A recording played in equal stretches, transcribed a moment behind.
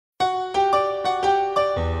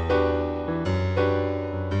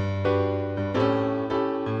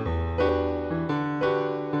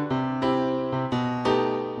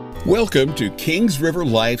Welcome to Kings River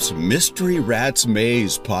Life's Mystery Rats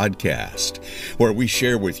Maze podcast, where we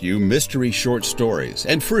share with you mystery short stories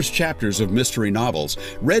and first chapters of mystery novels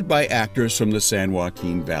read by actors from the San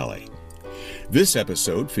Joaquin Valley. This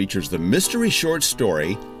episode features the mystery short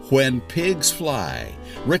story When Pigs Fly,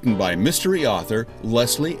 written by mystery author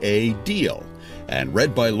Leslie A. Deal and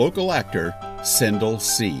read by local actor Sendell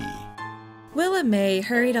C. Willa May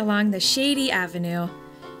hurried along the shady avenue,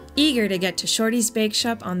 eager to get to Shorty's Bake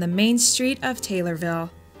Shop on the main street of Taylorville,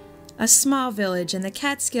 a small village in the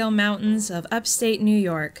Catskill Mountains of upstate New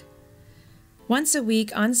York. Once a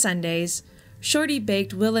week on Sundays, Shorty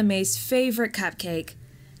baked Willa May's favorite cupcake,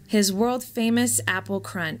 his world-famous apple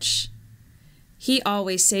crunch. He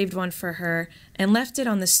always saved one for her and left it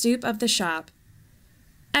on the stoop of the shop.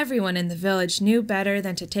 Everyone in the village knew better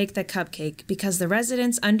than to take the cupcake because the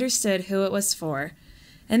residents understood who it was for,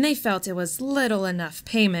 and they felt it was little enough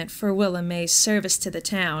payment for Willa May's service to the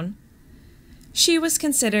town. She was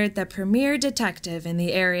considered the premier detective in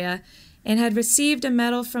the area and had received a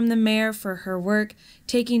medal from the mayor for her work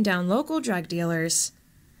taking down local drug dealers.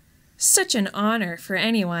 Such an honor for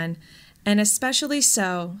anyone, and especially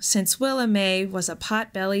so since Willa May was a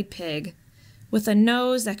pot-bellied pig, with a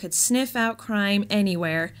nose that could sniff out crime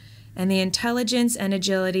anywhere and the intelligence and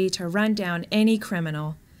agility to run down any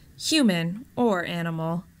criminal, human or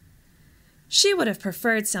animal. She would have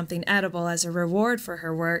preferred something edible as a reward for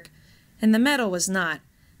her work, and the medal was not,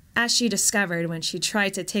 as she discovered when she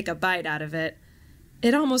tried to take a bite out of it.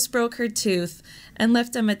 It almost broke her tooth and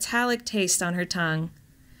left a metallic taste on her tongue.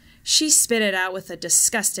 She spit it out with a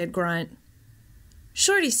disgusted grunt.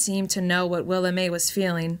 Shorty seemed to know what Willa May was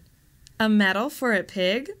feeling. A medal for a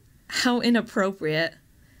pig? How inappropriate.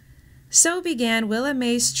 So began Willa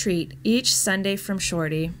May's treat each Sunday from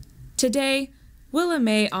Shorty. Today, Willa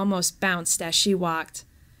May almost bounced as she walked.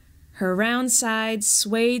 Her round sides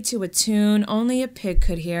swayed to a tune only a pig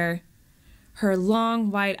could hear. Her long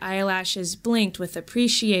white eyelashes blinked with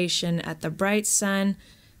appreciation at the bright sun,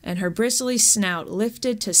 and her bristly snout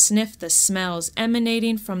lifted to sniff the smells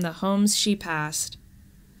emanating from the homes she passed.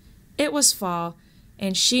 It was fall,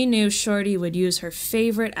 and she knew Shorty would use her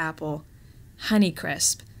favorite apple,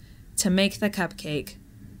 Honeycrisp, to make the cupcake.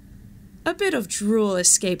 A bit of drool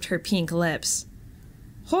escaped her pink lips.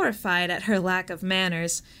 Horrified at her lack of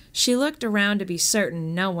manners, she looked around to be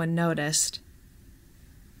certain no one noticed.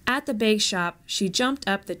 At the bake shop, she jumped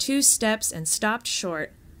up the 2 steps and stopped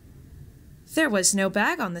short. There was no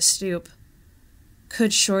bag on the stoop.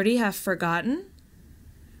 Could Shorty have forgotten?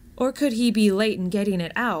 Or could he be late in getting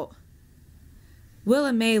it out?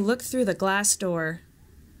 Willa May looked through the glass door.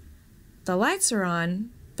 The lights were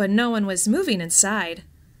on, but no one was moving inside.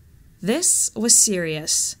 This was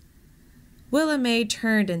serious. Willa May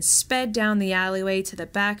turned and sped down the alleyway to the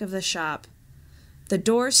back of the shop. The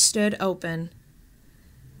door stood open.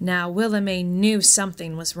 Now Willa May knew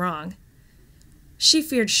something was wrong. She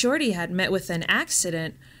feared Shorty had met with an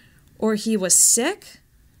accident, or he was sick,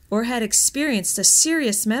 or had experienced a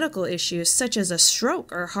serious medical issue such as a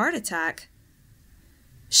stroke or heart attack.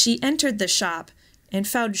 She entered the shop and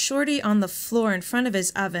found Shorty on the floor in front of his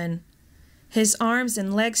oven, his arms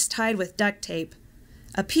and legs tied with duct tape,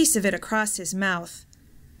 a piece of it across his mouth.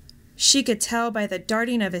 She could tell by the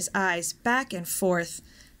darting of his eyes back and forth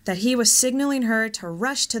that he was signaling her to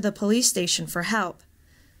rush to the police station for help.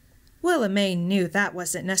 Willa May knew that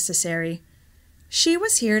wasn't necessary. She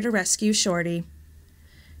was here to rescue Shorty.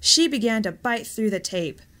 She began to bite through the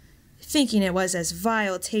tape, thinking it was as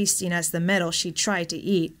vile tasting as the metal she tried to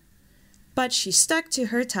eat. But she stuck to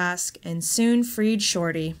her task and soon freed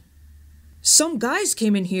Shorty. Some guys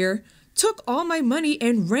came in here, took all my money,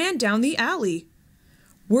 and ran down the alley.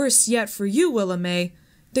 Worse yet for you, Willa May.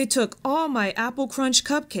 They took all my Apple Crunch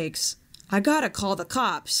cupcakes. I gotta call the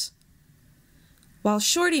cops. While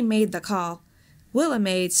Shorty made the call, Willa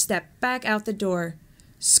May stepped back out the door,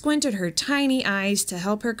 squinted her tiny eyes to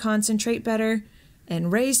help her concentrate better,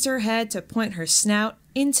 and raised her head to point her snout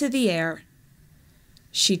into the air.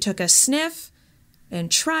 She took a sniff and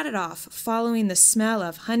trotted off, following the smell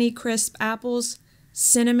of Honeycrisp apples,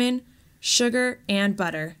 cinnamon, sugar, and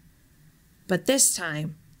butter. But this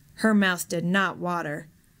time, her mouth did not water.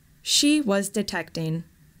 She was detecting.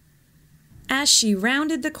 As she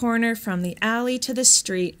rounded the corner from the alley to the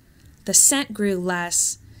street, the scent grew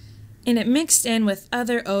less, and it mixed in with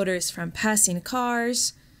other odors from passing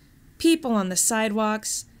cars, people on the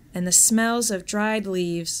sidewalks, and the smells of dried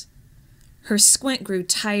leaves. Her squint grew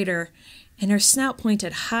tighter, and her snout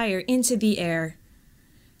pointed higher into the air.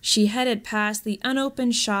 She headed past the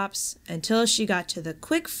unopened shops until she got to the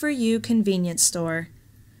Quick For You convenience store.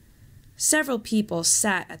 Several people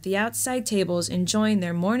sat at the outside tables enjoying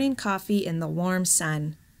their morning coffee in the warm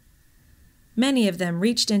sun. Many of them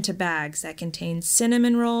reached into bags that contained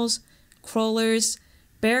cinnamon rolls, crullers,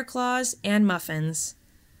 bear claws, and muffins.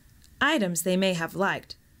 Items they may have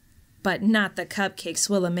liked, but not the cupcakes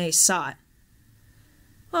Willa May sought.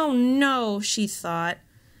 "Oh no," she thought,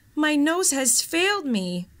 "my nose has failed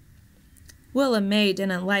me." Willa May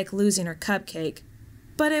didn't like losing her cupcake,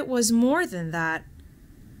 but it was more than that.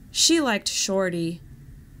 She liked Shorty.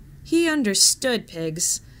 He understood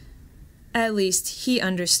pigs. At least he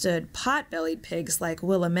understood pot-bellied pigs like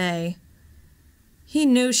Willa May. He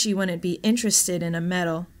knew she wouldn't be interested in a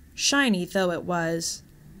medal, shiny though it was.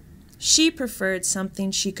 She preferred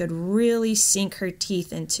something she could really sink her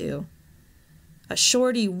teeth into. A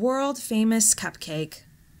Shorty world-famous cupcake.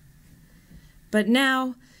 But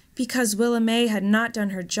now, because Willa May had not done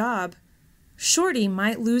her job, Shorty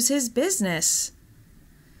might lose his business.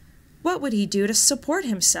 What would he do to support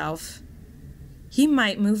himself? He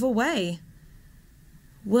might move away.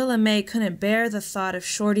 Willa May couldn't bear the thought of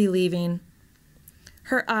Shorty leaving.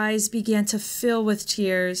 Her eyes began to fill with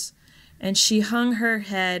tears, and she hung her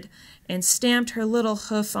head and stamped her little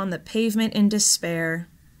hoof on the pavement in despair.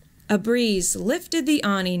 A breeze lifted the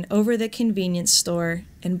awning over the convenience store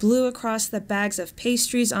and blew across the bags of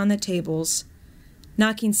pastries on the tables,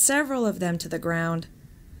 knocking several of them to the ground.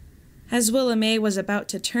 As Willa May was about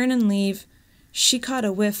to turn and leave, she caught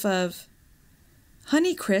a whiff of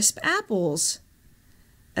Honeycrisp apples.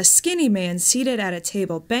 A skinny man seated at a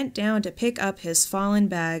table bent down to pick up his fallen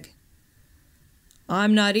bag.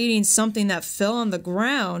 "I'm not eating something that fell on the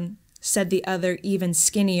ground," said the other, even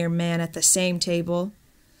skinnier man at the same table.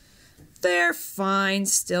 "They're fine,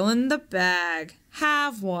 still in the bag.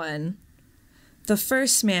 Have one." The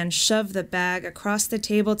first man shoved the bag across the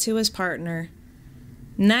table to his partner.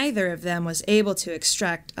 Neither of them was able to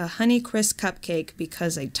extract a Honeycrisp cupcake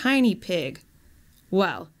because a tiny pig,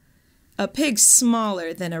 well, a pig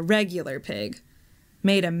smaller than a regular pig,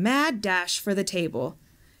 made a mad dash for the table,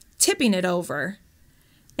 tipping it over,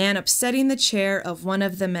 and upsetting the chair of one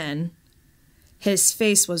of the men. His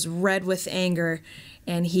face was red with anger,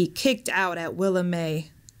 and he kicked out at Willa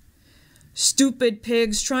May. "Stupid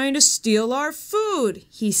pigs trying to steal our food,"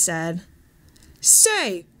 he said.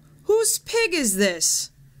 "Say, whose pig is this?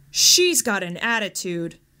 She's got an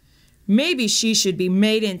attitude. Maybe she should be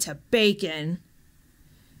made into bacon."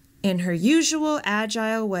 In her usual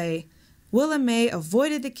agile way, Willa May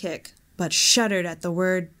avoided the kick, but shuddered at the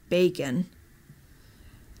word bacon.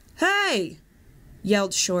 "Hey!"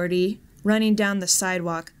 yelled Shorty, running down the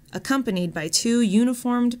sidewalk, accompanied by 2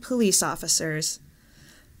 uniformed police officers.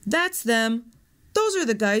 "That's them. Those are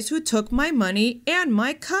the guys who took my money and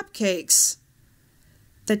my cupcakes."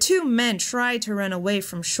 The 2 men tried to run away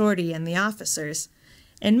from Shorty and the officers,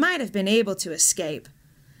 and might have been able to escape,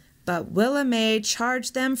 but Willa May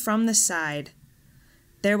charged them from the side.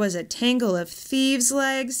 There was a tangle of thieves'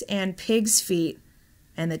 legs and pigs' feet,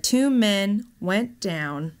 and the 2 men went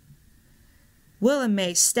down. Willa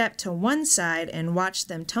May stepped to one side and watched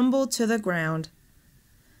them tumble to the ground.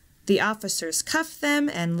 The officers cuffed them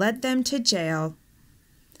and led them to jail.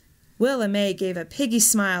 Willa May gave a piggy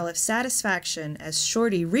smile of satisfaction as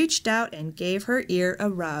Shorty reached out and gave her ear a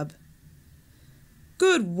rub.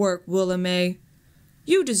 "Good work, Willa May.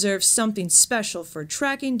 You deserve something special for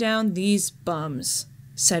tracking down these bums,"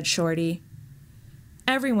 said Shorty.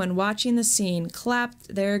 Everyone watching the scene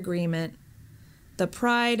clapped their agreement, the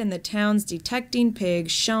pride in the town's detecting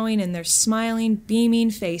pigs showing in their smiling, beaming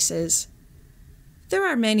faces. There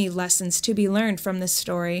are many lessons to be learned from this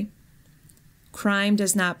story. Crime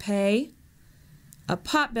does not pay. A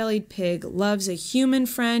pot-bellied pig loves a human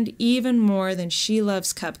friend even more than she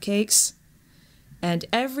loves cupcakes. And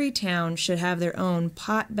every town should have their own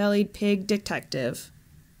pot-bellied pig detective.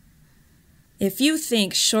 If you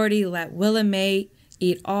think Shorty let Willa May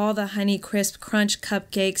eat all the Honeycrisp Crunch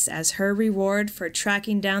cupcakes as her reward for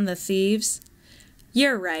tracking down the thieves,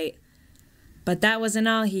 you're right. But that wasn't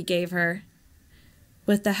all he gave her.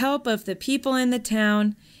 With the help of the people in the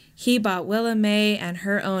town, he bought Willa May and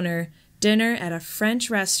her owner dinner at a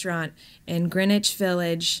French restaurant in Greenwich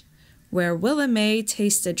Village, where Willa May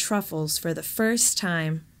tasted truffles for the first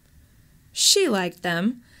time. She liked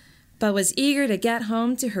them, but was eager to get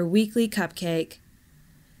home to her weekly cupcake.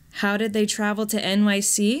 How did they travel to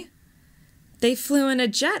NYC? They flew in a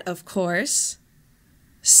jet, of course.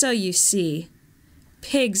 So you see,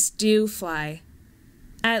 pigs do fly.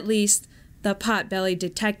 At least, the pot-bellied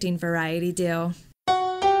detecting variety do.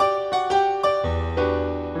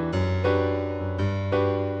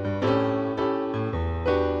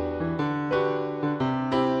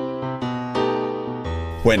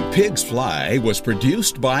 When Pigs Fly was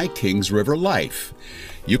produced by Kings River Life.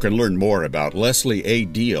 You can learn more about Leslie A.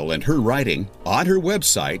 Deal and her writing on her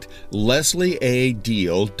website,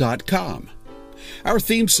 leslieadeal.com. Our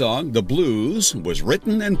theme song, The Blues, was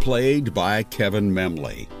written and played by Kevin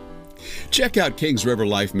Memley. Check out Kings River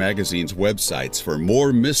Life magazine's websites for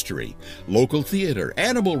more mystery, local theater,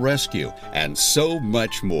 animal rescue, and so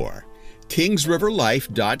much more.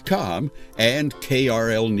 kingsriverlife.com and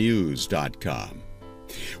krlnews.com.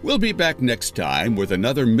 We'll be back next time with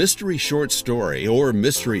another mystery short story or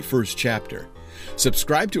mystery first chapter.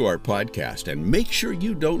 Subscribe to our podcast and make sure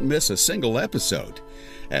you don't miss a single episode.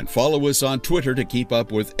 And follow us on Twitter to keep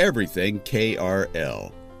up with everything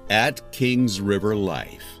KRL at Kings River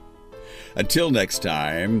Life. Until next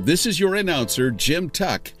time, this is your announcer, Jim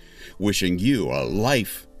Tuck, wishing you a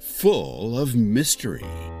life full of mystery.